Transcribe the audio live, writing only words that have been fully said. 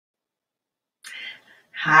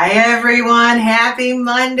Hi everyone, happy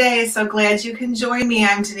Monday. So glad you can join me.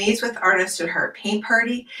 I'm Denyse with Artist at Heart Paint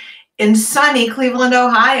Party in sunny Cleveland,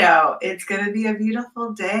 Ohio. It's going to be a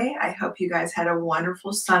beautiful day. I hope you guys had a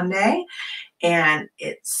wonderful Sunday. And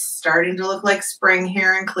it's starting to look like spring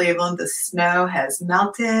here in Cleveland. The snow has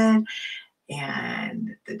melted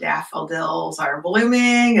and the daffodils are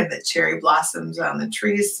blooming and the cherry blossoms on the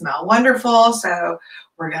trees smell wonderful. So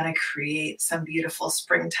we're going to create some beautiful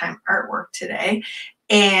springtime artwork today.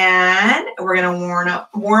 And we're going to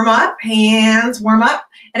warm up, hands warm up.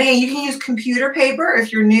 And again, you can use computer paper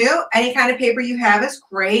if you're new. Any kind of paper you have is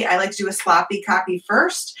great. I like to do a sloppy copy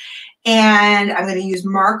first. And I'm going to use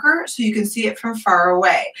marker so you can see it from far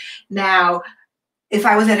away. Now, if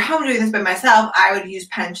I was at home doing this by myself, I would use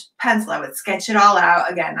pencil. I would sketch it all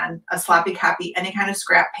out, again, on a sloppy copy, any kind of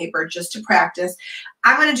scrap paper, just to practice.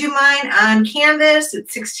 I'm going to do mine on canvas.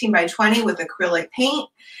 It's 16 by 20 with acrylic paint.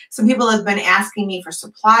 Some people have been asking me for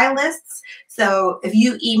supply lists. So if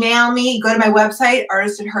you email me, go to my website,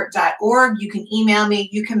 artistatheart.org. You can email me.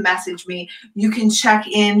 You can message me. You can check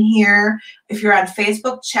in here. If you're on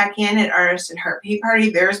Facebook, check in at Artist at Heart Paint Party.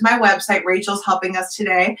 There's my website. Rachel's helping us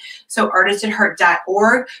today. So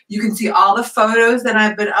artistatheart.org. You can see all the photos that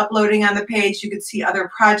I've been uploading on the page. You can see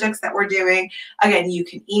other projects that we're doing. Again, you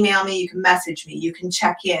can email me. You can message me. You can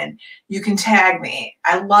check in. You can tag me.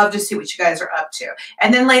 I love to see what you guys are up to.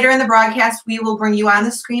 And then later in the broadcast, we will bring you on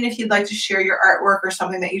the screen if you'd like to share your artwork or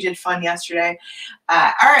something that you did fun yesterday.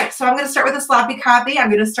 All right, so I'm going to start with a sloppy copy. I'm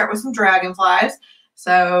going to start with some dragonflies.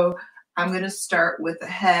 So I'm going to start with the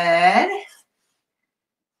head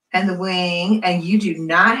and the wing, and you do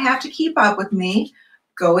not have to keep up with me.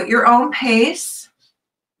 Go at your own pace.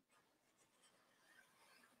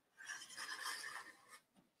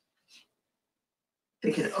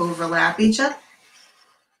 They could overlap each other,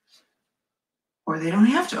 or they don't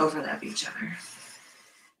have to overlap each other.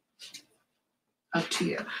 Up to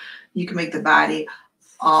you. You can make the body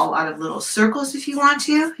all out of little circles if you want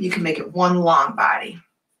to. You can make it one long body.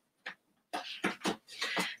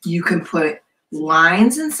 You can put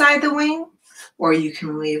lines inside the wing, or you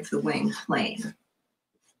can leave the wing plain.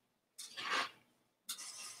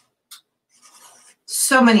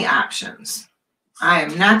 So many options. I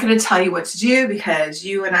am not going to tell you what to do because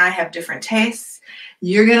you and I have different tastes.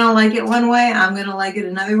 You're going to like it one way. I'm going to like it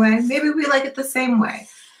another way. Maybe we like it the same way.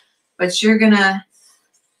 But you're going to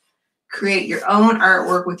create your own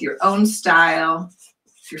artwork with your own style,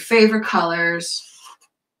 your favorite colors.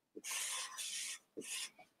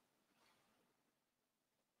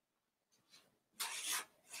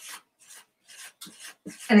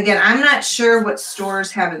 And again, I'm not sure what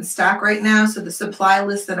stores have in stock right now. So the supply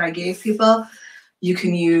list that I gave people, you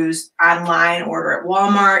can use online, order at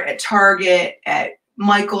Walmart, at Target, at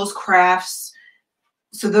Michael's Crafts.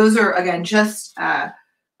 So those are, again, just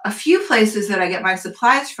a few places that I get my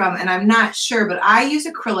supplies from, and I'm not sure, but I use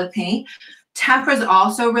acrylic paint. Tempera is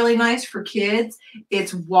also really nice for kids.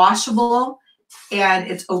 It's washable and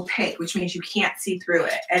it's opaque, which means you can't see through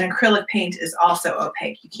it. And acrylic paint is also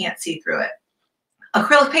opaque. You can't see through it.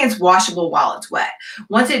 Acrylic paint is washable while it's wet.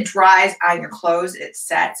 Once it dries on your clothes, it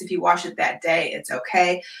sets. If you wash it that day, it's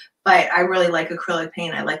okay. But I really like acrylic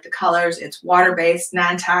paint. I like the colors. It's water-based,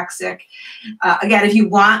 non-toxic. Again, if you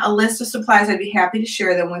want a list of supplies, I'd be happy to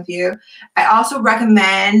share them with you. I also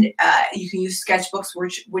recommend you can use sketchbooks,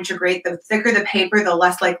 which are great. The thicker the paper, the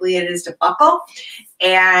less likely it is to buckle.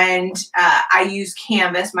 And I use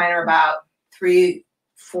canvas. Mine are about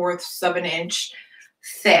 3/4 of an inch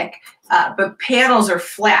thick. But panels are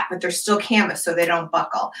flat, but they're still canvas, so they don't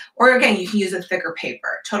buckle. Or again, you can use a thicker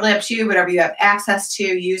paper. Totally up to you, whatever you have access to,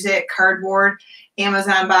 use it. Cardboard,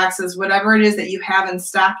 Amazon boxes, whatever it is that you have in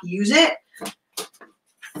stock, use it.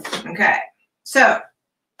 Okay, so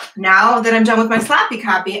now that I'm done with my sloppy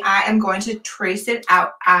copy, I am going to trace it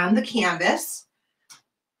out on the canvas.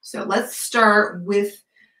 So let's start with,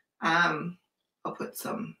 I'll put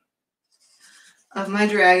some of my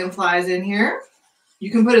dragonflies in here. You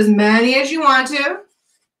can put as many as you want to.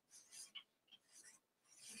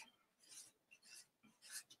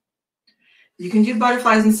 You can do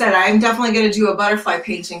butterflies instead. I'm definitely going to do a butterfly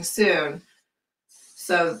painting soon.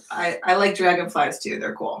 So I like dragonflies too.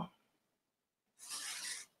 They're cool.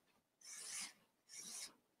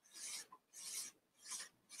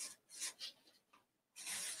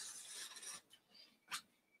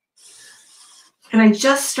 And I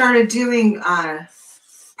just started doing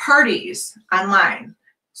parties online.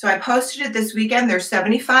 So I posted it this weekend. They're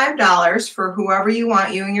 $75 for whoever you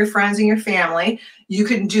want, you and your friends and your family. You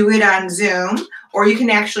can do it on Zoom, or you can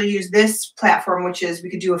actually use this platform, which is we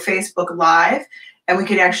could do a Facebook Live, And we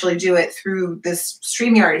could actually do it through this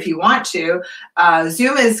StreamYard if you want to.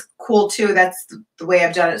 Zoom is cool too. That's the way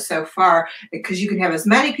I've done it so far, because you can have as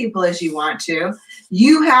many people as you want to.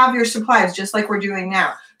 You have your supplies just like we're doing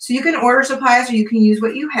now. So you can order supplies or you can use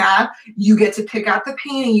what you have. You get to pick out the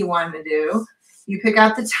painting you want to do. You pick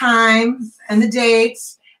out the time and the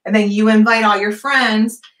dates, and then you invite all your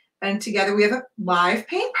friends, and together we have a live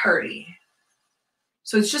paint party.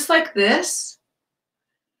 So it's just like this,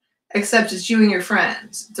 except it's you and your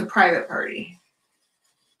friends. It's a private party.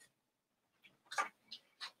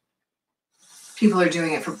 People are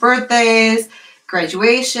doing it for birthdays,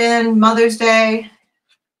 graduation, Mother's Day,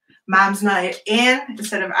 Mom's Night In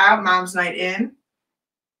instead of out, Mom's Night In.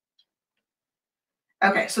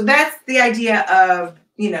 Okay, so that's the idea of,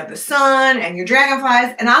 you know, the sun and your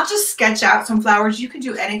dragonflies. And I'll just sketch out some flowers. You can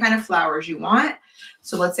do any kind of flowers you want.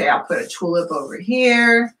 So let's say I'll put a tulip over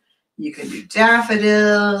here. You can do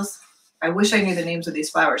daffodils. I wish I knew the names of these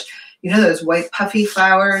flowers. You know those white puffy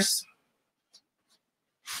flowers?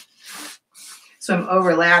 So I'm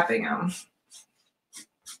overlapping them.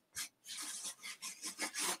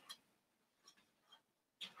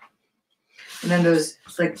 And then those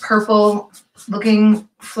like purple looking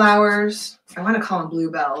flowers. I want to call them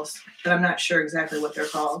bluebells, but I'm not sure exactly what they're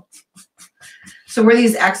called. So where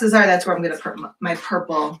these X's are, that's where I'm going to put my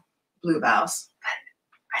purple bluebells.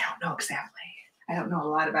 But I don't know exactly. I don't know a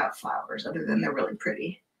lot about flowers other than they're really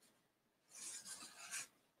pretty.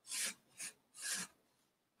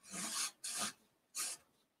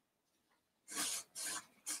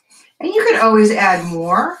 And you could always add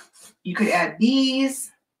more. You could add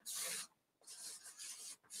bees.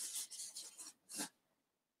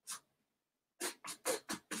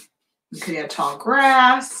 You could add tall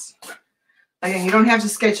grass. Again, you don't have to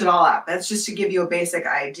sketch it all out. That's just to give you a basic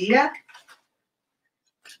idea.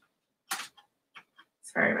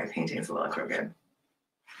 Sorry, my painting's a little crooked.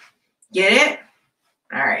 Get it?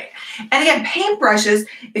 All right. And again, paintbrushes,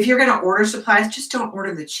 if you're going to order supplies, just don't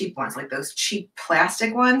order the cheap ones, like those cheap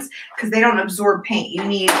plastic ones, because they don't absorb paint. You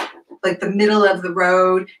need like the middle of the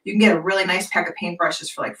road. You can get a really nice pack of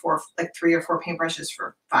paintbrushes for like 3 or 4 paintbrushes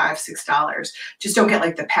for $5, $6. Just don't get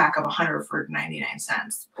like the pack of 100 for 99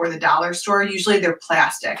 cents. Or the dollar store, usually they're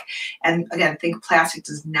plastic. And again, think plastic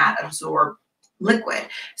does not absorb liquid,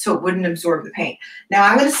 so it wouldn't absorb the paint. Now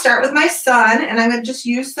I'm going to start with my sun, and I'm going to just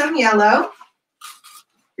use some yellow.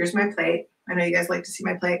 Here's my plate. I know you guys like to see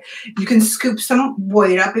my plate. You can scoop some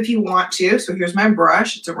white up if you want to. So here's my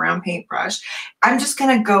brush. It's a round paintbrush. I'm just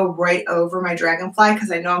going to go right over my dragonfly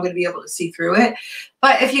because I know I'm going to be able to see through it.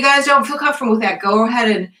 But if you guys don't feel comfortable with that, go ahead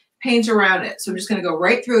and paint around it. So I'm just going to go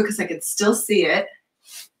right through it because I can still see it.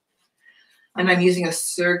 And I'm using a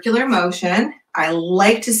circular motion. I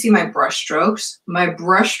like to see my brush strokes. My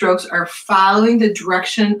brush strokes are following the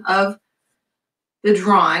direction of the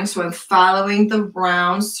drawing. So I'm following the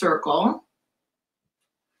round circle.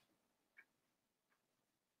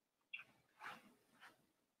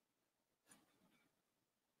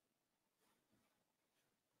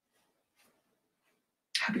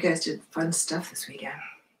 I hope you guys did fun stuff this weekend.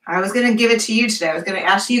 I was going to give it to you today. I was going to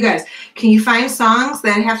ask you guys, can you find songs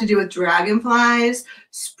that have to do with dragonflies,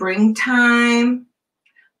 springtime,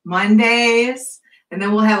 Mondays, and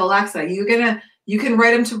then we'll have Alexa. You can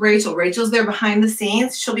write them to Rachel. Rachel's there behind the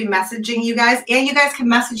scenes. She'll be messaging you guys, and you guys can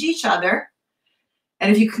message each other.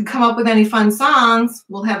 And if you can come up with any fun songs,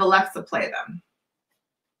 we'll have Alexa play them.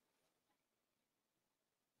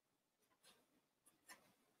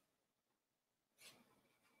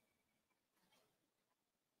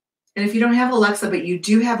 And if you don't have Alexa, but you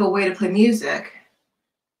do have a way to play music,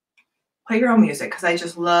 play your own music, because I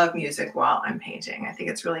just love music while I'm painting. I think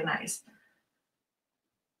it's really nice.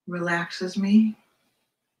 Relaxes me.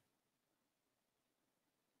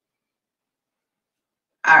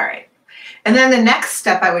 All right. And then the next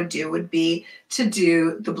step I would do would be to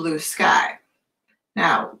do the blue sky.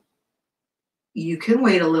 Now, you can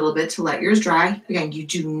wait a little bit to let yours dry. Again, you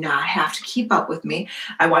do not have to keep up with me.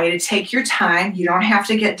 I want you to take your time. You don't have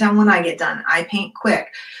to get done when I get done. I paint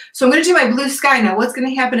quick. So I'm going to do my blue sky. Now, what's going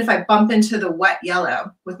to happen if I bump into the wet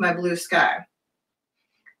yellow with my blue sky? I'm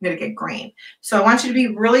going to get green. So I want you to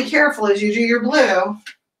be really careful as you do your blue.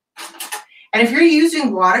 And if you're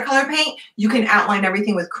using watercolor paint, you can outline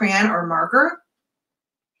everything with crayon or marker.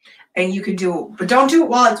 And you can do, but don't do it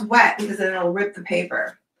while it's wet because then it'll rip the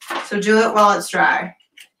paper. So do it while it's dry.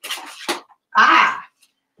 Ah,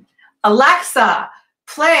 Alexa,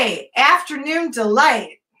 play Afternoon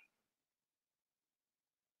Delight.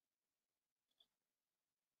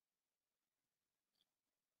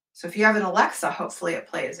 So if you have an Alexa, hopefully it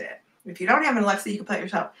plays it. If you don't have an Alexa, you can play it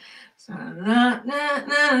yourself. So, I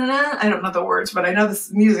don't know the words, but I know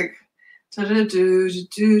this music. So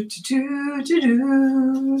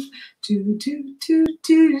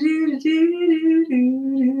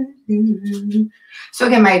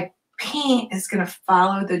again, my paint is going to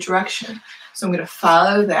follow the direction. So I'm going to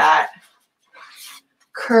follow that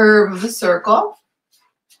curve of the circle.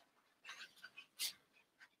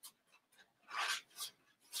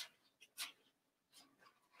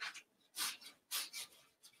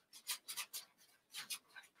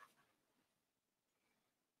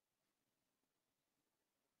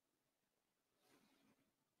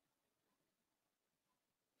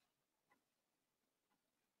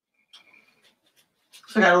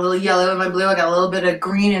 So I got a little yellow in my blue. I got a little bit of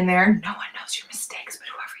green in there. No one knows your mistakes, but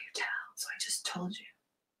whoever you tell. So I just told you.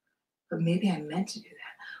 But maybe I meant to do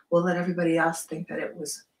that. We'll let everybody else think that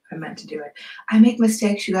I meant to do it. I make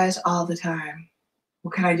mistakes, you guys, all the time.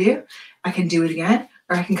 What can I do? I can do it again,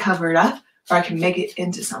 or I can cover it up, or I can make it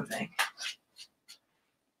into something.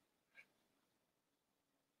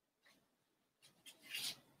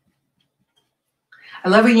 I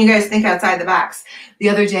love when you guys think outside the box. The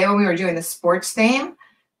other day when we were doing the sports theme,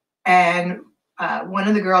 and one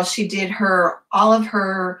of the girls, she did all of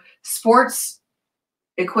her sports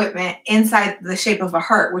equipment inside the shape of a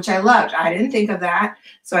heart, which I loved. I didn't think of that.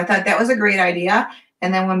 So I thought that was a great idea.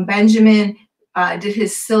 And then when Benjamin did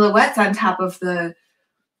his silhouettes on top of the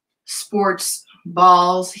sports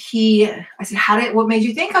balls, I said, what made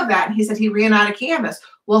you think of that? And he said he ran out of canvas.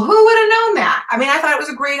 Well, who would have known that? I mean, I thought it was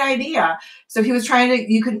a great idea. So he was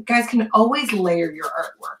guys can always layer your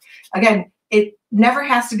artwork. Again, it never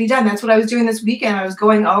has to be done. That's what I was doing this weekend. I was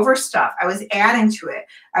going over stuff. I was adding to it.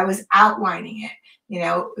 I was outlining it. You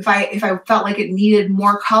know, if I felt like it needed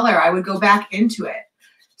more color, I would go back into it.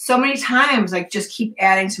 So many times, like, just keep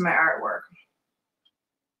adding to my artwork.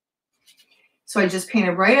 So I just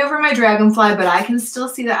painted right over my dragonfly, but I can still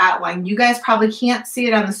see the outline. You guys probably can't see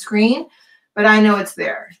it on the screen, but I know it's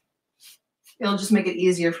there. It'll just make it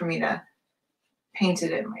easier for me to paint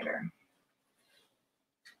it in later.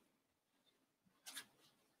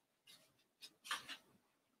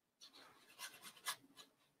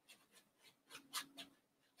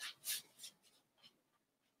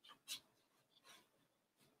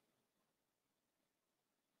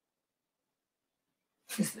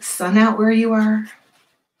 Is the sun out where you are?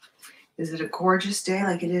 Is it a gorgeous day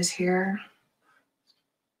like it is here?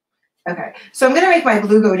 Okay, so I'm going to make my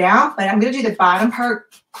blue go down, but I'm going to do the bottom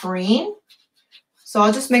part green. So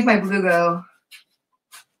I'll just make my blue go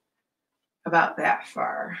about that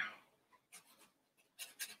far.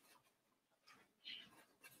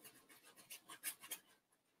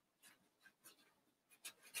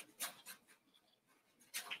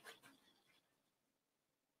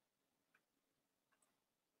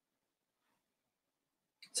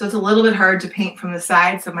 So it's a little bit hard to paint from the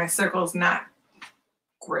side, so my circle's not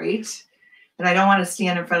great. And I don't want to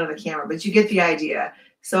stand in front of the camera, but you get the idea.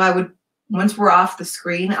 So once we're off the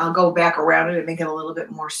screen, I'll go back around it and make it a little bit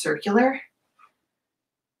more circular.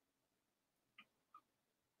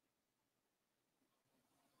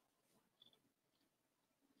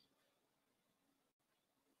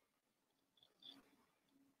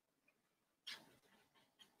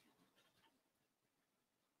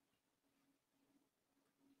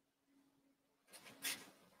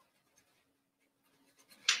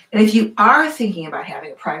 And if you are thinking about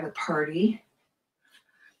having a private party,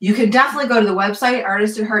 you can definitely go to the website,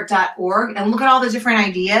 artistatheart.org, and look at all the different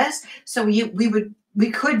ideas. So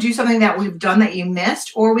we could do something that we've done that you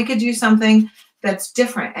missed, or we could do something that's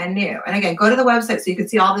different and new. And again, go to the website so you can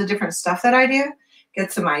see all the different stuff that I do,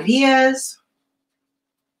 get some ideas.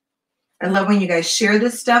 I love when you guys share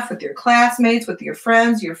this stuff with your classmates, with your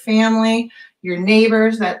friends, your family, your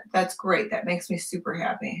neighbors. That's great. That makes me super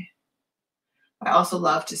happy. I also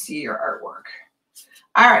love to see your artwork.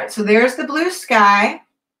 All right, so there's the blue sky.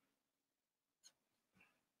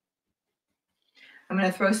 I'm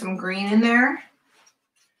going to throw some green in there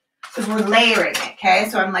because we're layering it, okay?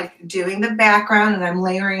 So I'm like doing the background and I'm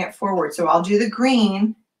layering it forward. So I'll do the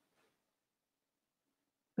green.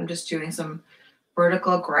 I'm just doing some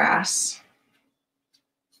vertical grass.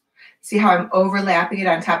 See how I'm overlapping it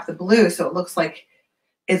on top of the blue so it looks like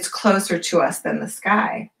it's closer to us than the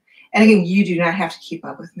sky. And again, you do not have to keep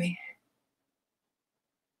up with me.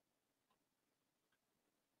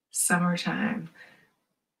 Summertime.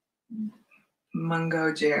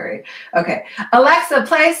 Mungo Jerry. Okay. Alexa,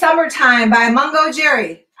 play Summertime by Mungo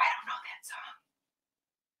Jerry. I don't know that song.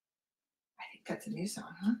 I think that's a new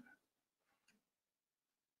song, huh?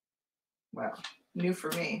 Well, new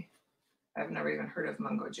for me. I've never even heard of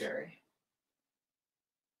Mungo Jerry.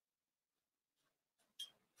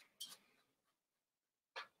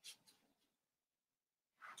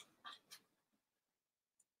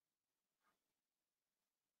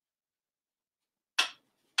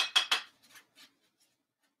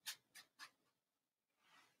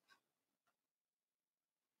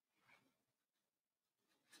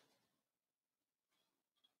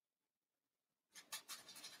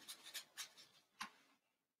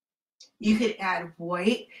 You could add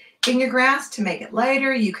white in your grass to make it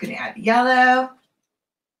lighter. You can add yellow.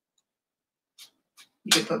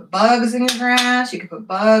 You could put bugs in your grass. You could put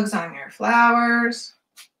bugs on your flowers.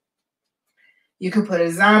 You could put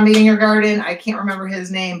a zombie in your garden. I can't remember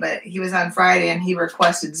his name, but he was on Friday and he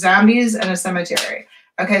requested zombies and a cemetery.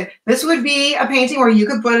 Okay, this would be a painting where you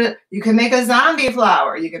could put it, you can make a zombie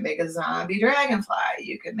flower. You can make a zombie dragonfly.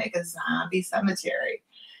 You can make a zombie cemetery.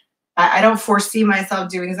 I don't foresee myself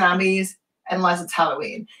doing zombies unless it's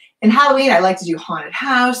Halloween. In Halloween, I like to do haunted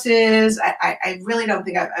houses. I really don't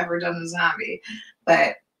think I've ever done a zombie,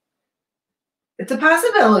 but it's a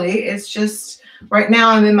possibility. It's just right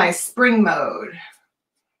now I'm in my spring mode.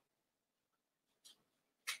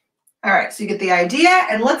 All right, so you get the idea,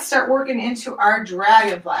 and let's start working into our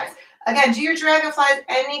dragonflies. Again, do your dragonflies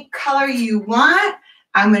any color you want.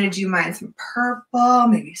 I'm going to do mine some purple,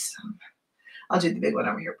 maybe some. I'll do the big one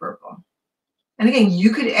over here, purple. And again,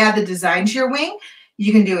 you could add the design to your wing.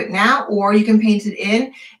 You can do it now, or you can paint it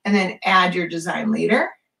in and then add your design later.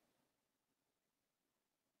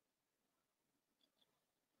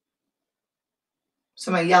 So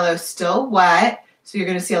my yellow is still wet. So you're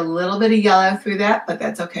going to see a little bit of yellow through that, but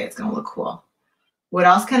that's okay. It's going to look cool. What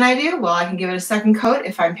else can I do? Well, I can give it a second coat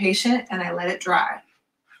if I'm patient and I let it dry.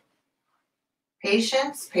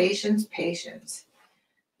 Patience, patience, patience.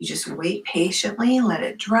 You just wait patiently, let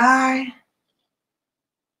it dry.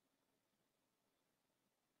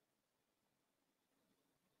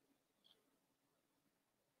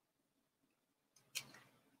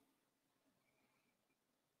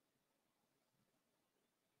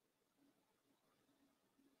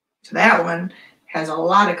 So that one has a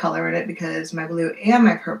lot of color in it because my blue and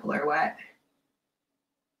my purple are wet.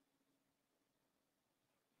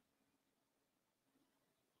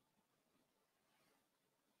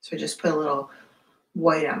 So I just put a little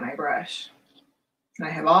white on my brush. And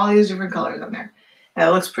I have all these different colors on there. And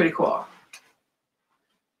it looks pretty cool.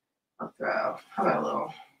 I'll throw, how about a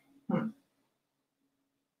little,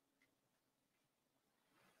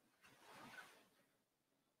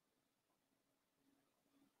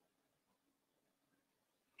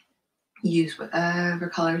 Use whatever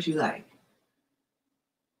colors you like.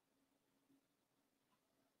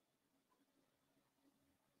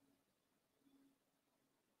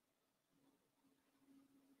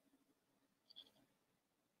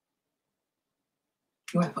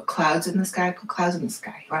 You want to put clouds in the sky? Put clouds in the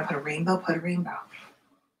sky. You want to put a rainbow? Put a rainbow.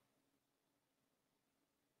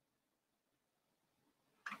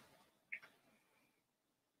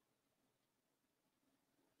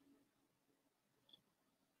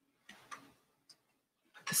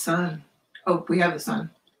 Put the sun. Oh, we have the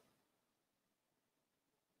sun.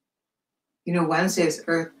 You know, Wednesday is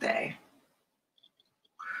Earth Day.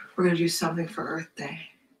 We're going to do something for Earth Day.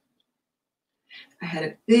 I had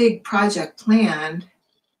a big project planned.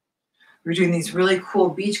 We're doing these really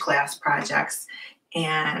cool beach class projects,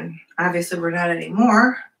 and obviously we're not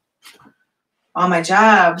anymore. All my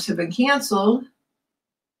jobs have been canceled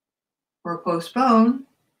or postponed.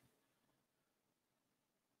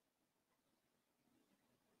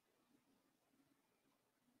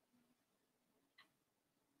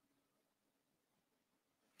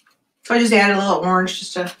 So I just added a little orange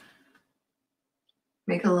just to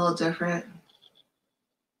make it a little different.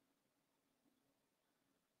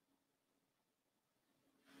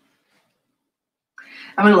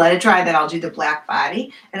 I'm going to let it dry, then I'll do the black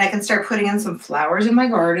body, and I can start putting in some flowers in my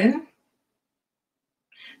garden.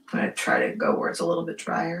 I'm going to try to go where it's a little bit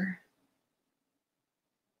drier.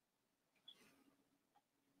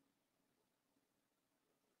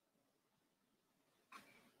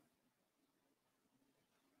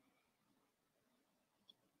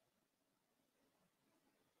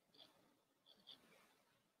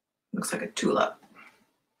 Looks like a tulip.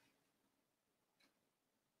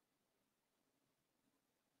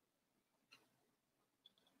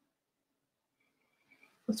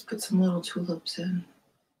 Let's put some little tulips in.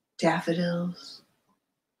 Daffodils.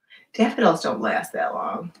 Daffodils don't last that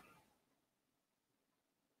long.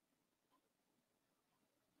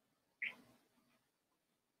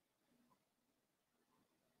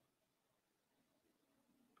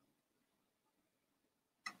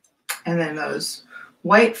 And then those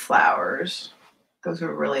white flowers, those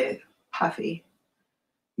are really puffy.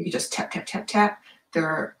 You can just tap, tap, tap, tap.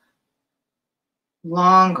 They're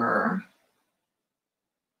longer.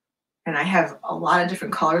 And I have a lot of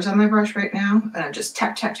different colors on my brush right now. And I'm just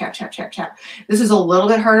tap, tap, tap, tap, tap, tap. This is a little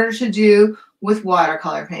bit harder to do with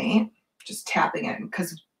watercolor paint, just tapping it,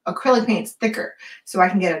 because acrylic paint's thicker, so I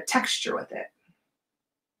can get a texture with it.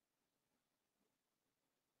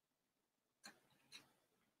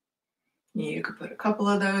 You could put a couple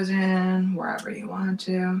of those in wherever you want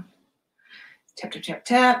to. Tap, tap, tap,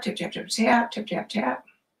 tap, tap, tap, tap, tap, tap, tap, tap.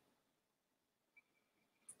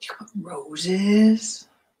 You could put roses.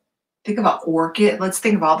 Think about orchid. Let's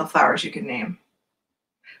think of all the flowers you can name.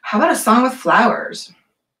 How about a song with flowers?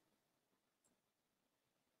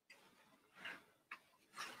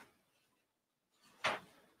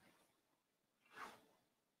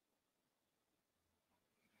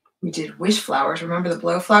 We did wish flowers. Remember the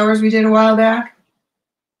blow flowers we did a while back?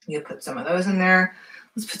 You put some of those in there.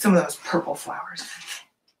 Let's put some of those purple flowers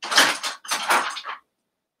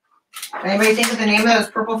in. Anybody think of the name of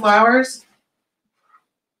those purple flowers?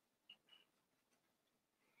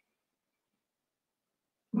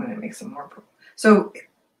 I'm going to make some more purple. So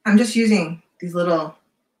I'm just using these little,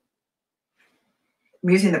 I'm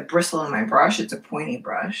using the bristle in my brush. It's a pointy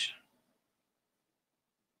brush.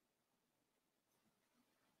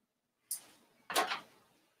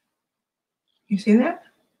 You see that?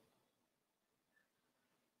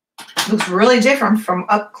 Looks really different from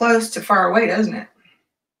up close to far away, doesn't it?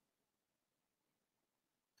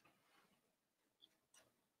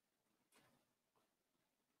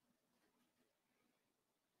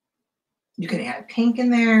 You can add pink in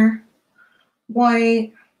there,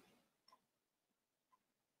 white.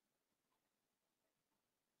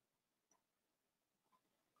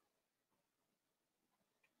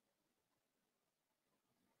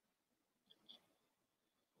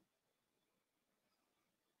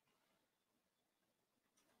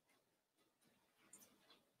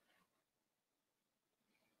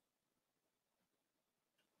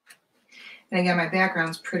 And again, my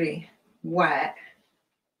background's pretty wet.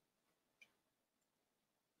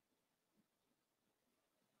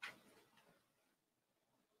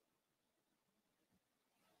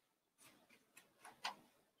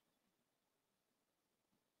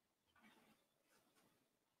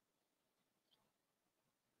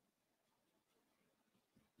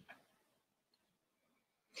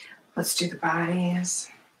 Let's do the bodies.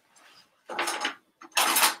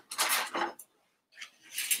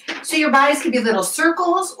 So your bodies could be little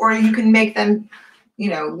circles, or you can make them, you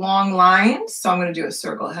know, long lines. So I'm going to do a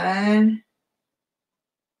circle head.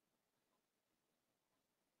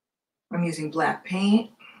 I'm using black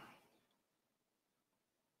paint.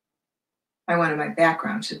 I wanted my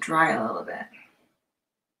background to dry a little bit.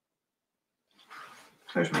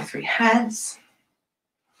 There's my 3 heads.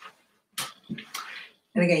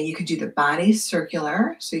 And again, you could do the body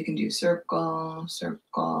circular. So you can do circle,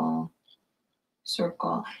 circle,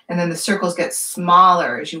 circle. And then the circles get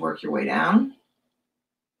smaller as you work your way down.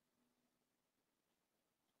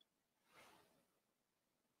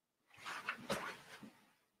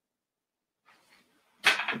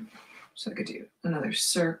 So I could do another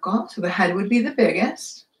circle. So the head would be the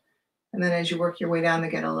biggest. And then as you work your way down, they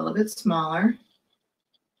get a little bit smaller.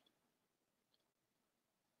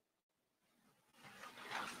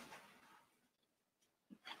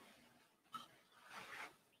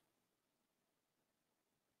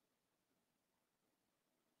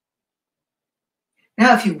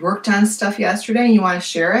 Now, if you worked on stuff yesterday and you want to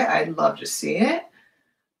share it, I'd love to see it.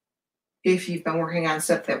 If you've been working on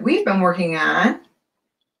stuff that we've been working on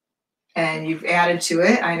and you've added to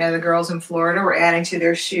it, I know the girls in Florida were adding to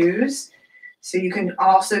their shoes. So you can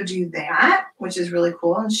also do that, which is really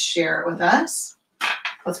cool, and share it with us.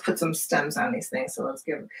 Let's put some stems on these things. So let's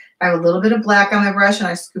give, I have a little bit of black on my brush and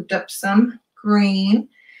I scooped up some green,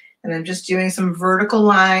 and I'm just doing some vertical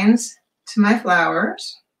lines to my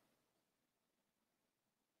flowers.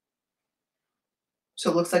 So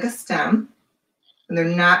it looks like a stem, and they're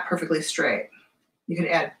not perfectly straight. You can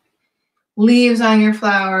add leaves on your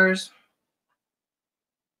flowers.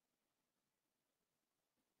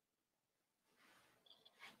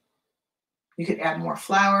 You could add more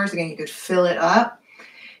flowers. Again, you could fill it up.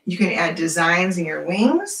 You can add designs in your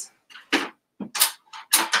wings. I'm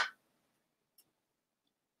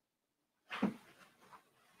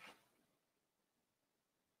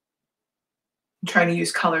trying to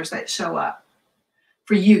use colors that show up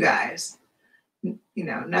for you guys. You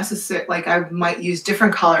know, necessary, like I might use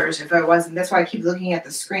different colors if I wasn't. That's why I keep looking at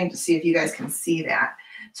the screen to see if you guys can see that.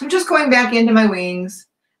 So I'm just going back into my wings.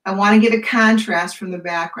 I want to get a contrast from the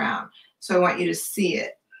background. So I want you to see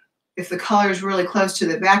it. If the color is really close to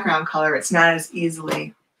the background color, it's not as easy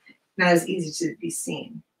to be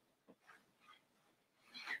seen.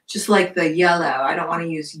 Just like the yellow, I don't want to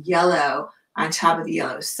use yellow on top of the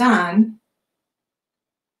yellow sun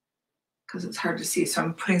because it's hard to see. So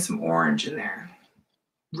I'm putting some orange in there.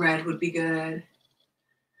 Red would be good.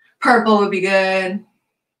 Purple would be good.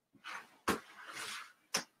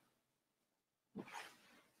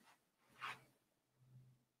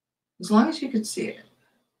 As long as you could see it.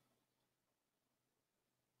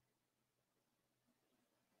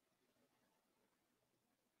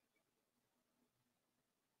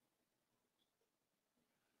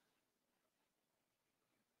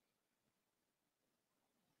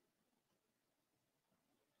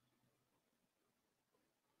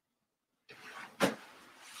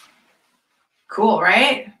 Cool,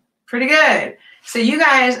 right? Pretty good. So you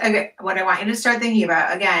guys, okay, what I want you to start thinking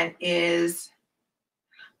about, again, is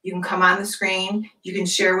you can come on the screen. You can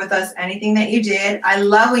share with us anything that you did. I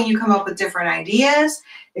love when you come up with different ideas.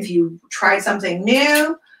 If you tried something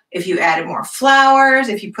new, if you added more flowers,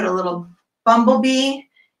 if you put a little bumblebee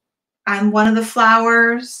on one of the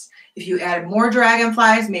flowers, if you added more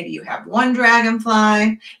dragonflies, maybe you have one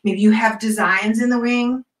dragonfly, maybe you have designs in the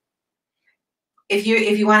wing. If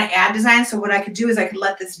you want to add designs, so what I could do is I could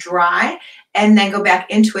let this dry and then go back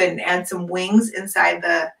into it and add some wings inside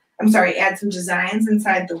the, add some designs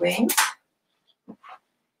inside the wings.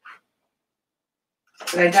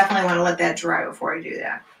 But I definitely want to let that dry before I do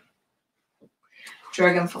that.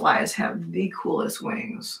 Dragonflies have the coolest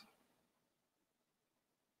wings.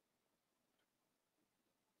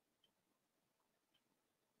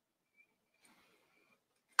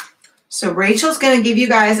 So Rachel's going to give you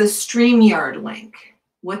guys a StreamYard link.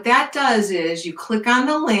 What that does is you click on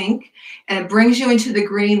the link and it brings you into the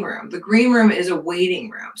green room. The green room is a waiting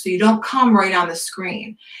room, so you don't come right on the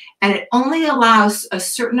screen. And it only allows a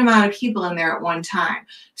certain amount of people in there at one time.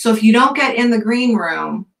 So if you don't get in the green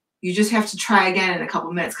room, you just have to try again in a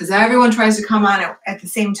couple minutes because everyone tries to come on at the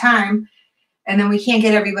same time and then we can't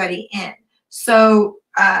get everybody in. So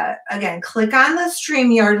again, click on the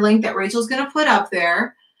StreamYard link that Rachel's going to put up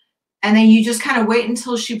there. And then you just kind of wait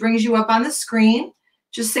until she brings you up on the screen.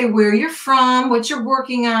 Just say where you're from, what you're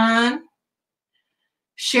working on.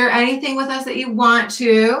 Share anything with us that you want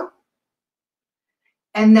to.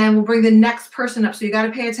 And then we'll bring the next person up. So you got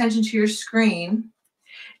to pay attention to your screen.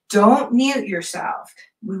 Don't mute yourself.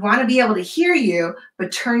 We want to be able to hear you,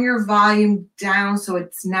 but turn your volume down so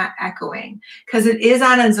it's not echoing because it is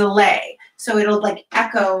on a delay. So it'll like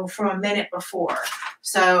echo from a minute before.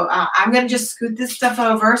 So I'm going to just scoot this stuff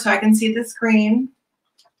over so I can see the screen.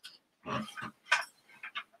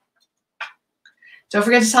 Don't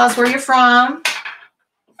forget to tell us where you're from.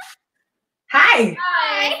 Hi.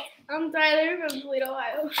 Hi. I'm Tyler from Toledo,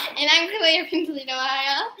 Ohio. And I'm Claire from Toledo,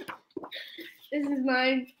 Ohio. This is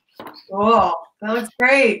mine. Cool. That looks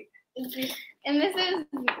great. And this is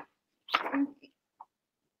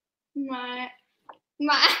my.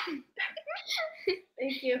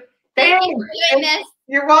 Thank you. Thank you for doing this.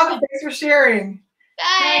 You're welcome. Thanks for sharing.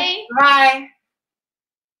 Bye. Bye.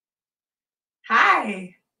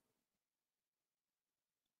 Hi.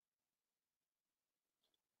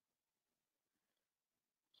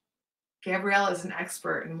 Gabrielle is an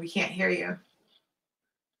expert and we can't hear you.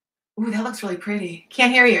 Ooh, that looks really pretty.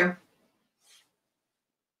 Can't hear you.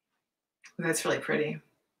 Ooh, that's really pretty.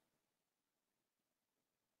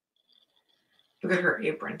 Look at her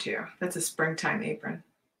apron too. That's a springtime apron.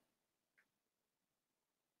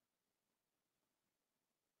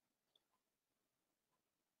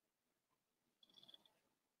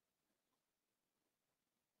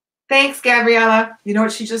 Thanks, Gabriella. You know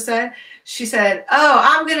what she just said? She said, "Oh,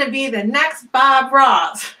 I'm going to be the next Bob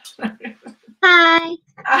Ross." Hi.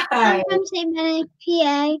 Hi. I'm from St. Benedict,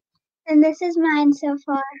 PA, and this is mine so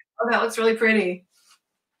far. Oh, that looks really pretty.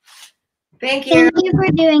 Thank you. Thank you for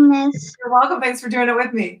doing this. You're welcome. Thanks for doing it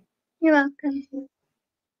with me. You're welcome.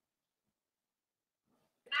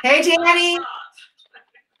 Hey, Danny.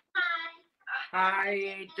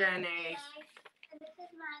 Hi, Denyse.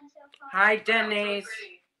 Hi, Denyse.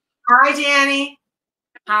 Hi, Danny.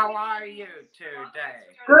 How are you today?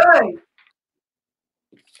 Good.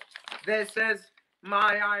 This is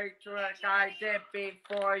my artwork I did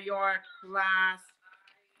before your class,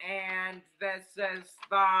 and this is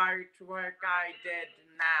the artwork I did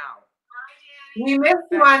now. We missed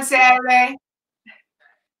you on Saturday.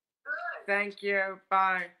 Thank you.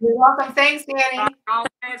 Bye. You're welcome. Thanks, Danny. I'll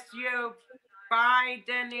miss you. Bye,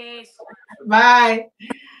 Denyse. Bye.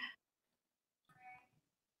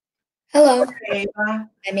 Hello, Hey, Ava.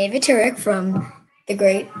 I'm Ava Turek from the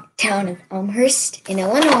great town of Elmhurst in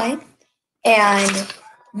Illinois, and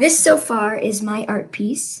this so far is my art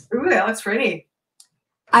piece. Ooh, that looks pretty.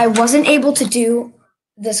 I wasn't able to do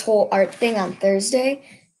this whole art thing on Thursday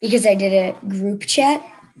because I did a group chat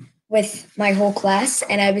with my whole class,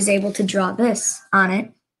 and I was able to draw this on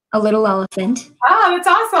it, a little elephant. Oh,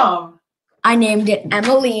 that's awesome. I named it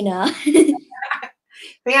Emelina.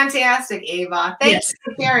 Fantastic, Ava. Thanks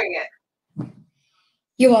for sharing it.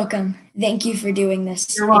 You're welcome. Thank you for doing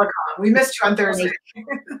this. You're welcome. We missed you on Thursday.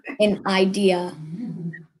 an idea.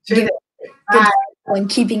 Judith. Good Hi. when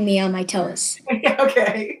keeping me on my toes.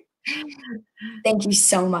 Okay. Thank you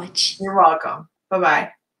so much. You're welcome.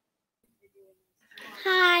 Bye-bye.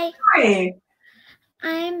 Hi, Hi.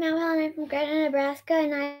 I'm Mel and I'm from Gretna, Nebraska,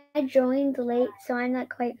 and I joined late, so I'm not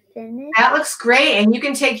quite finished. That looks great, and you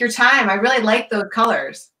can take your time. I really like those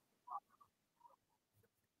colors.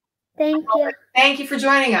 Thank you. Thank you for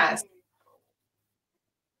joining us.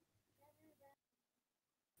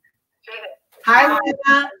 Hi,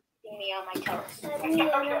 Lena. Me on my toes.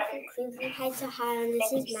 Hi, Sahara.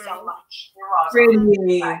 This is mine.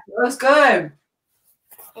 Pretty. That looks good.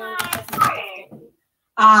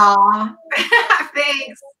 Aw.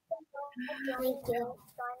 Thanks. Thank you.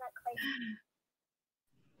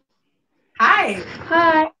 Hi.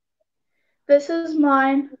 Hi, this is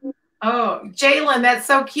mine. Oh, Jalen, that's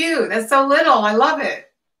so cute. That's so little. I love it.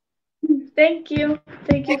 Thank you.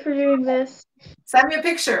 Thank you for doing this. Send me a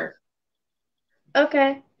picture.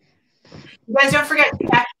 Okay. You guys don't forget to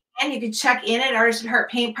check in. You can check in at Artist at Heart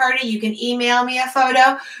Paint Party. You can email me a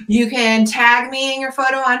photo. You can tag me in your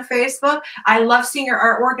photo on Facebook. I love seeing your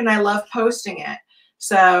artwork and I love posting it.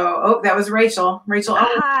 So, oh, that was Rachel. Rachel.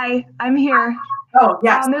 Oh, Hi, I'm here. oh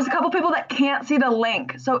yes. There's a couple people that can't see the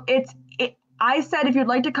link. So I said if you'd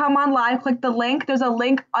like to come on live, click the link. There's a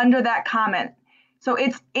link under that comment. So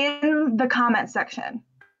it's in the comment section.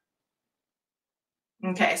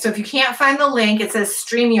 Okay, so if you can't find the link, it says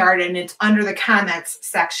StreamYard and it's under the comments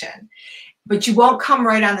section. But you won't come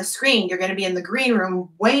right on the screen. You're going to be in the green room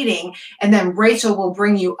waiting, and then Rachel will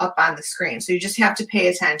bring you up on the screen. So you just have to pay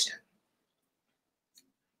attention.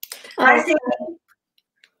 Hi,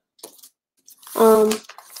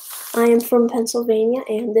 I am from Pennsylvania,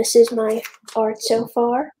 and this is my art so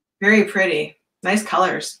far. very pretty. Nice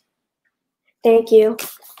colors. Thank you.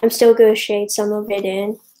 I'm still going to shade some of it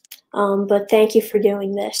in, but thank you for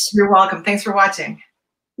doing this. You're welcome. Thanks for watching.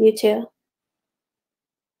 You too.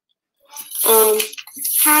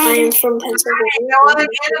 I am from Pennsylvania. Hi, Noah and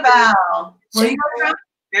Annabelle. Where you come from?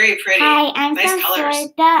 Very pretty. Hi, I'm nice from colors.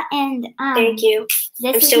 Florida, and Thank you.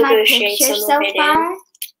 this I'm is still my going to shade picture some so of it far.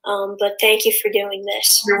 in, but thank you for doing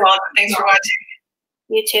this. You're welcome. Thanks for watching.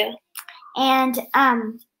 You too. And I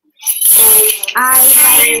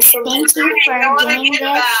am from thank you for Noah and doing this.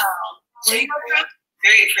 Annabelle. Where you come from?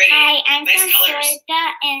 Very pretty. Hi, I'm nice from colors.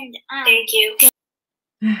 Florida, and Thank you.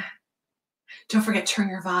 Don't forget, turn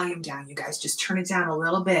your volume down, you guys. Just turn it down a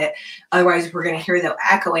little bit. Otherwise, we're going to hear the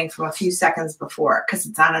echoing from a few seconds before because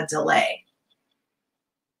it's on a delay.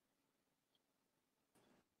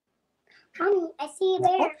 Honey, I see you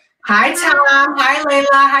there. Hi, Tom. Hi, Layla.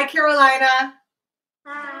 Hi, Carolina.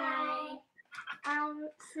 Hi.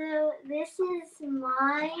 So this is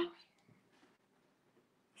mine.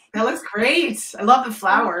 That looks great. I love the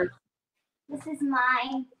flowers. This is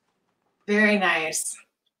mine. Very nice.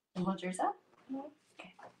 And hold yours up.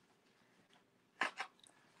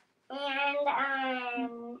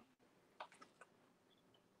 And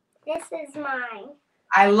this is mine.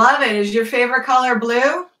 I love it. Is your favorite color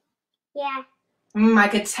blue? Yeah. I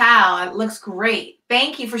could tell. It looks great.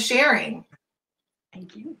 Thank you for sharing.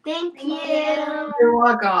 Thank you. Thank you. You're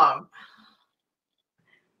welcome.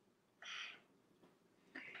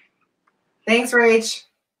 Thanks, Rach.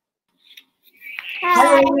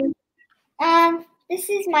 Hi. This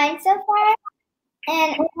is mine so far,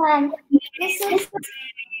 and this is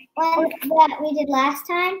one that we did last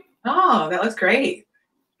time, Oh, that looks great.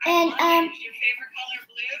 and Is your favorite color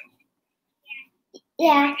blue?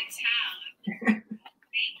 yeah, I could tell.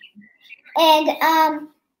 and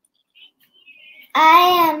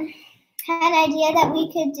I had an idea that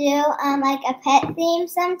we could do like a pet theme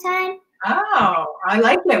sometime. Oh, I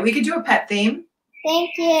like it. We could do a pet theme.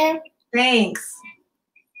 Thank you. Thanks.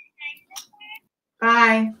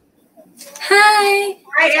 Bye. Hi.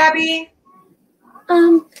 Hi, Abby.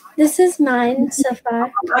 This is mine so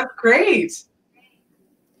far. That's great.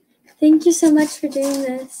 Thank you so much for doing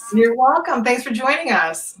this. You're welcome. Thanks for joining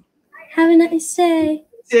us. Have a nice day.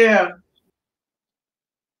 You too.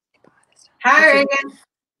 Hi, Reagan.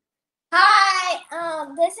 Hi,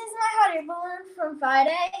 this is my hot air balloon from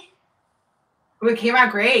Friday. It came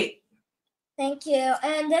out great. Thank you.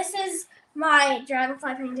 And this is my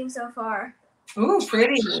dragonfly painting so far. Ooh,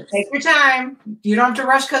 pretty. Take your time. You don't have to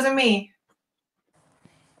rush because of me.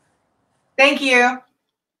 Thank you.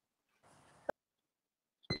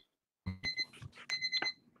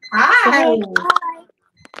 Hi. Hi.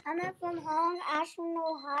 I'm from home, Ashland,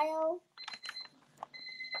 Ohio.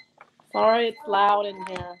 Sorry, it's loud in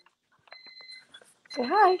here. Say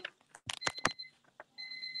hi.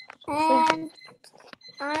 And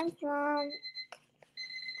I'm from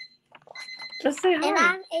Just say And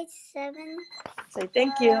hi. I'm age 7. Say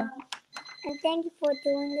thank you. And thank you for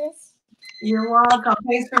doing this. You're welcome.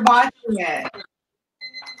 Thanks for watching it.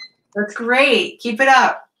 That's great. Keep it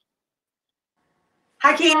up.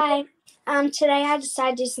 Hi, Kate. Hi. Today I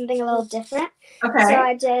decided to do something a little different. Okay. So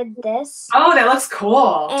I did this. Oh, that looks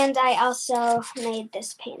cool. And I also made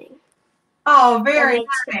this painting. Oh, very made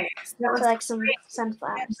nice. That To looks like some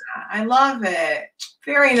sunflowers. I love it.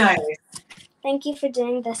 Very nice. Thank you for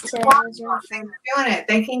doing this today. It was really fun. Thanks for doing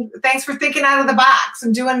it. Thanks for thinking out of the box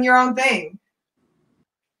and doing your own thing.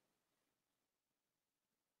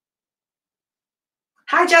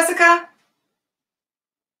 Hi, Jessica.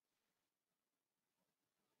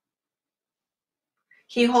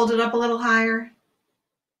 Can you hold it up a little higher?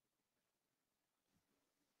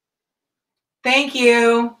 Thank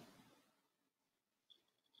you.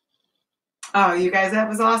 Oh, you guys, that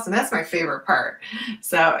was awesome. That's my favorite part.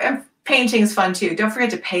 So, and painting is fun too. Don't forget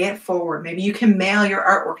to pay it forward. Maybe you can mail your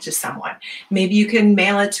artwork to someone. Maybe you can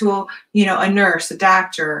mail it to, a nurse, a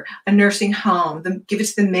doctor, a nursing home. Give it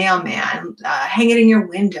to the mailman. Hang it in your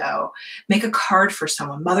window. Make a card for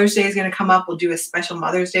someone. Mother's Day is going to come up. We'll do a special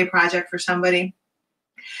Mother's Day project for somebody.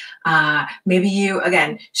 Maybe you,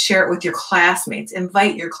 again, share it with your classmates,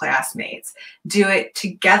 invite your classmates, do it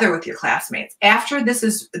together with your classmates. After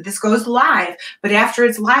this goes live, but after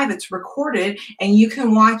it's live, it's recorded and you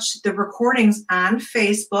can watch the recordings on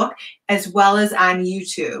Facebook as well as on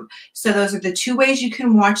YouTube. So those are the two ways you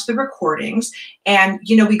can watch the recordings. And,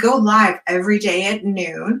 we go live every day at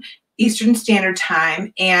noon Eastern Standard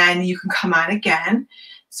Time, and you can come on again.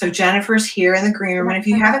 So Jennifer's here in the green room. And if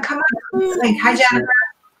you haven't come on, hi, Jennifer.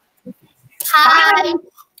 Hi.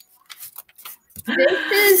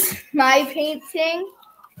 This is my painting.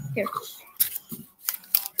 Here.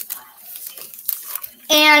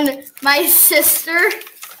 And my sister,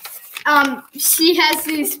 she has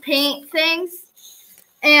these paint things,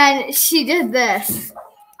 and she did this.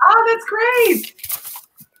 Oh, that's great.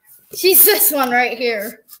 She's this one right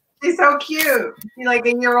here. She's so cute. You like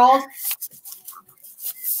a year old?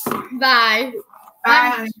 Bye.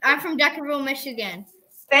 Bye. I'm from Deckerville, Michigan.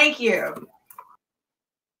 Thank you.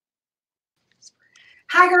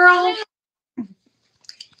 Hi, girl.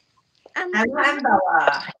 I'm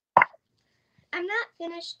Bella. I'm not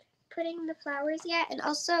finished putting the flowers yet, and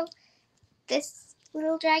also this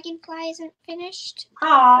little dragonfly isn't finished.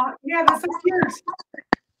 Oh, yeah, that's so cute.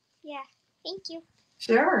 Yeah, thank you.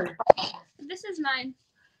 Sure. This is mine.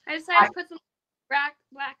 I decided to put some black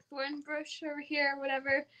thorn bush over here,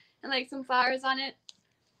 whatever, and like some flowers on it.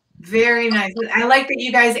 Very nice. I like that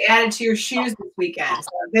you guys added to your shoes this weekend.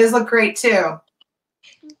 So those look great too.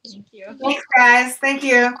 Thank you. Thanks, guys. Thank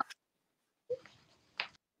you.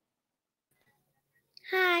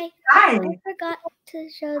 Hi. Hi. I forgot to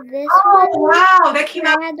show this Oh, one. wow. That came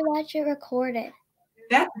out. I had to watch it recorded.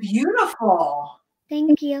 That's beautiful.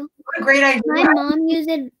 Thank you. What a great idea. My mom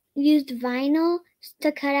used vinyl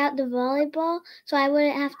to cut out the volleyball, so I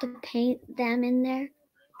wouldn't have to paint them in there.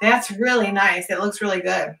 That's really nice. It looks really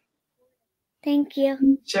good. Thank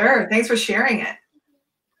you. Sure. Thanks for sharing it.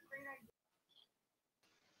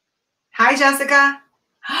 Hi, Jessica.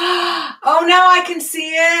 Oh, now I can see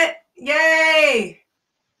it. Yay.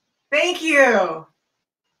 Thank you.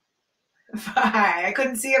 Bye. I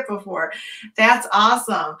couldn't see it before. That's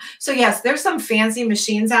awesome. So yes, there's some fancy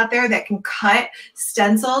machines out there that can cut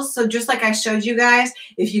stencils. So just like I showed you guys,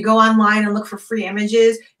 if you go online and look for free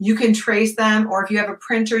images, you can trace them, or if you have a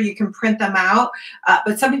printer, you can print them out.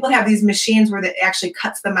 But some people have these machines where it actually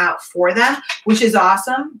cuts them out for them, which is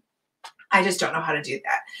awesome. I just don't know how to do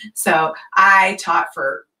that. So I taught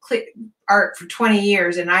for art for 20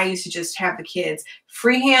 years, and I used to just have the kids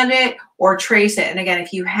freehand it or trace it. And again,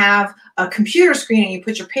 if you have a computer screen and you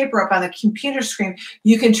put your paper up on the computer screen,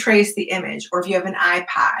 you can trace the image. Or if you have an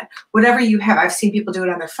iPad, whatever you have. I've seen people do it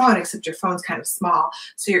on their phone, except your phone's kind of small,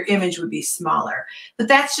 so your image would be smaller. But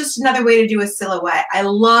that's just another way to do a silhouette. I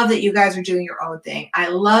love that you guys are doing your own thing. I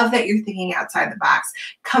love that you're thinking outside the box,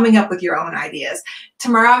 coming up with your own ideas.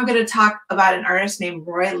 Tomorrow I'm going to talk about an artist named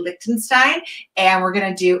Roy Lichtenstein, and we're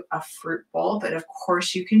going to do a fruit bowl, but of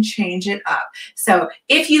course you can change it up. So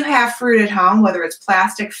if you have fruit at home, whether it's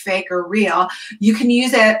plastic, fake, or real, you can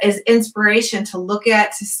use that as inspiration to look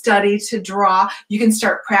at, to study, to draw. You can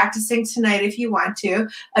start practicing tonight if you want to.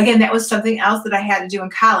 Again, that was something else that I had to do in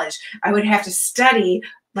college. I would have to study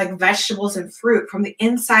like vegetables and fruit from the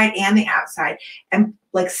inside and the outside, and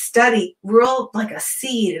like study real like a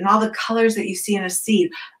seed and all the colors that you see in a seed,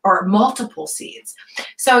 or multiple seeds.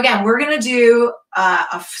 So again, we're going to do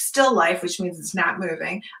a still life, which means it's not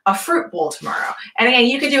moving, a fruit bowl tomorrow. And again,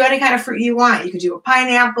 you can do any kind of fruit you want. You could do a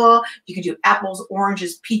pineapple, you could do apples,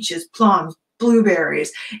 oranges, peaches, plums,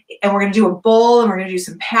 blueberries. And we're going to do a bowl, and we're going to do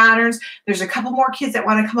some patterns. There's a couple more kids that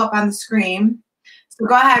want to come up on the screen. So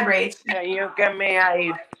go ahead, Rach. Can you give me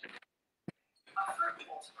a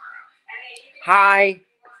hi?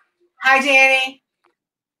 Hi, Danny.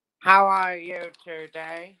 How are you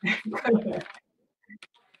today?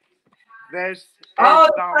 This is the a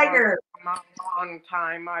tiger. long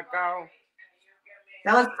time ago.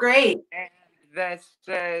 That looks great. And this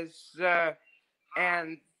is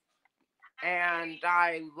and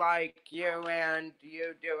I like you, and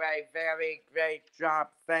you do a very great job.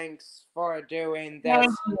 Thanks for doing this.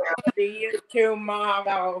 Thank you. See you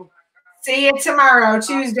tomorrow. See you tomorrow,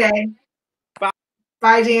 Tuesday. Bye.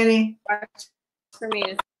 Bye, Danny. For me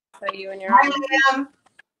to tell you and your Hi, Liam.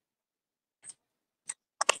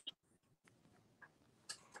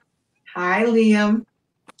 Hi, Liam.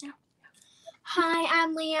 Hi,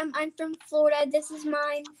 I'm Liam. I'm from Florida. This is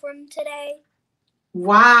mine from today.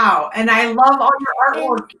 Wow. And I love all your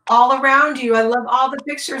artwork all around you. I love all the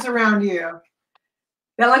pictures around you.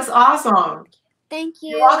 That looks awesome. Thank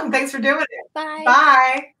you. You're welcome. Thanks for doing it. Bye.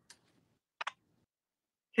 Bye.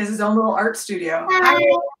 He has his own little art studio. Hi.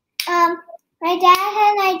 My dad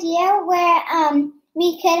had an idea where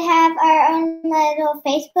we could have our own little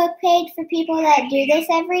Facebook page for people that do this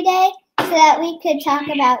every day, so that we could talk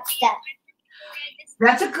about stuff.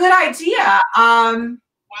 That's a good idea.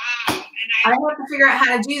 I have to figure out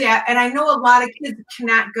how to do that. And I know a lot of kids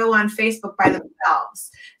cannot go on Facebook by themselves.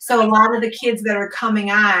 So a lot of the kids that are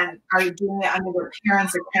coming on are doing it under their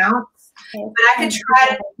parents' accounts. But I could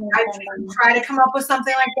try to come up with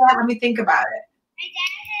something like that. Let me think about it.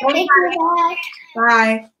 Thank you, Dad.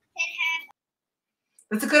 Bye.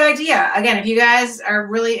 That's a good idea. Again, if you guys are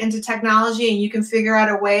really into technology and you can figure out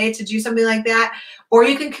a way to do something like that, or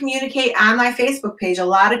you can communicate on my Facebook page. A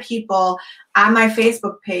lot of people on my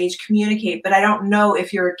Facebook page communicate, but I don't know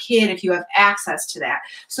if you're a kid, if you have access to that.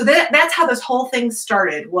 So that's how this whole thing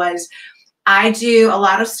started. Was I do a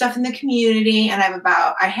lot of stuff in the community, and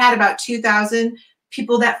I had about 2,000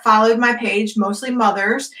 people that followed my page, mostly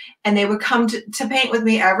mothers, and they would come to paint with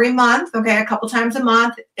me every month, okay, a couple times a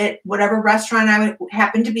month at whatever restaurant I would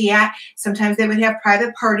happen to be at. Sometimes they would have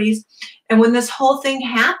private parties. And when this whole thing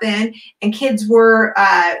happened and kids were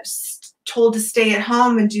told to stay at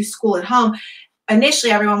home and do school at home,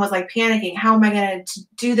 initially everyone was like panicking. How am I going to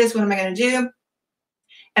do this? What am I going to do?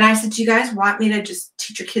 And I said, do you guys want me to just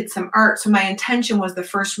teach your kids some art? So my intention was the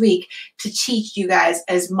first week to teach you guys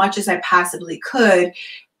as much as I possibly could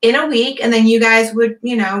in a week. And then you guys would,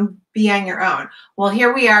 you know, be on your own. Well,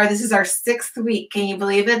 here we are. This is our 6th week. Can you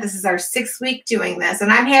believe it? This is our 6th week doing this.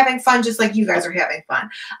 And I'm having fun just like you guys are having fun.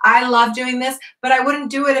 I love doing this, but I wouldn't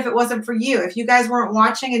do it if it wasn't for you. If you guys weren't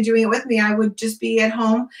watching and doing it with me, I would just be at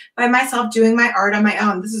home by myself doing my art on my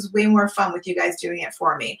own. This is way more fun with you guys doing it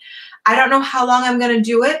for me. I don't know how long I'm going to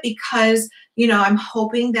do it because, you know, I'm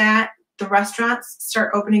hoping that the restaurants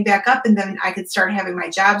start opening back up and then I could start having my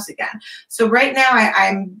jobs again. So right now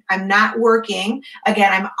I'm not working.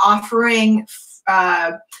 Again, I'm offering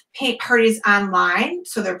paint parties online.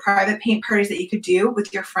 So they're private paint parties that you could do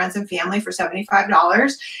with your friends and family for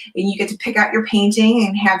 $75. And you get to pick out your painting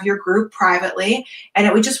and have your group privately. And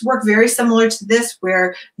it would just work very similar to this,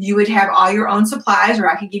 where you would have all your own supplies, or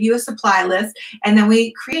I could give you a supply list, and then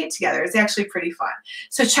we create together. It's actually pretty fun.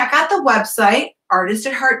 So check out the website,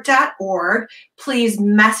 artistatheart.org. Please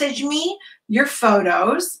message me your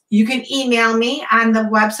photos. You can email me on the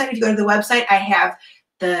website. If you go to the website, I have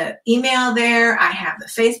the email there, I have the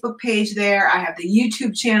Facebook page there, I have the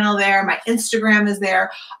YouTube channel there, my Instagram is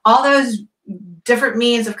there. All those different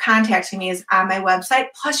means of contacting me is on my website.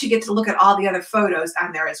 Plus you get to look at all the other photos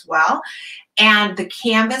on there as well. And the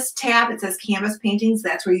canvas tab, it says canvas paintings.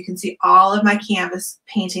 That's where you can see all of my canvas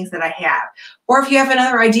paintings that I have. Or if you have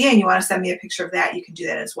another idea and you want to send me a picture of that, you can do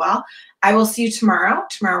that as well. I will see you tomorrow.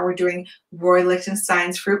 Tomorrow we're doing Roy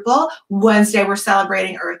Lichtenstein's Fruit Bowl. Wednesday we're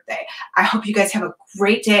celebrating Earth Day. I hope you guys have a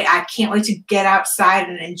great day. I can't wait to get outside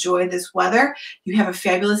and enjoy this weather. You have a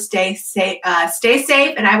fabulous day. Stay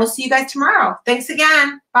safe, and I will see you guys tomorrow. Thanks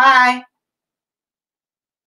again. Bye.